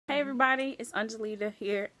everybody, it's Angelita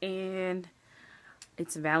here, and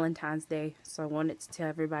it's Valentine's Day, so I wanted to tell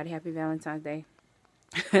everybody happy Valentine's Day.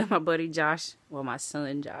 My buddy Josh, well, my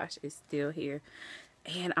son Josh is still here,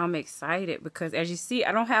 and I'm excited because, as you see,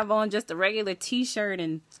 I don't have on just a regular t-shirt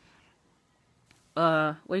and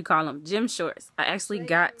what do you call them, gym shorts. I actually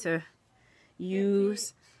got to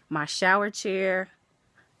use my shower chair,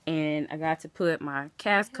 and I got to put my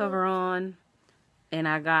cast cover on, and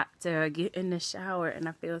I got to get in the shower, and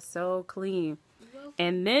I feel so clean.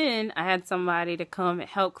 And then I had somebody to come and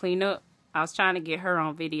help clean up. I was trying to get her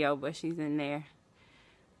on video, but she's in there.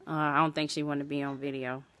 I don't think she wanted to be on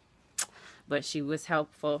video, but she was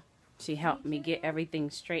helpful. She helped me get everything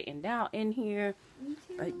straightened out in here.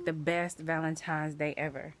 Like the best Valentine's Day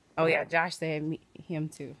ever. Oh yeah, Josh said him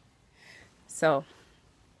too. So,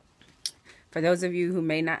 for those of you who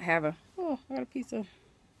may not have a... Oh, I got a piece of...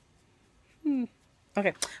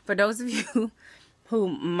 Okay, for those of you who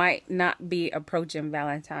might not be approaching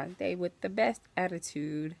Valentine's Day with the best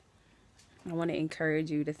attitude, I want to encourage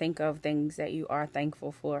you to think of things that you are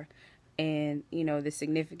thankful for. And, you know, the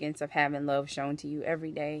significance of having love shown to you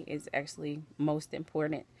every day is actually most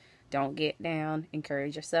important. Don't get down.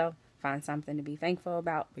 Encourage yourself. Find something to be thankful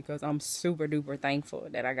about, because I'm super duper thankful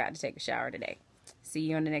that I got to take a shower today. See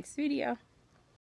you in the next video.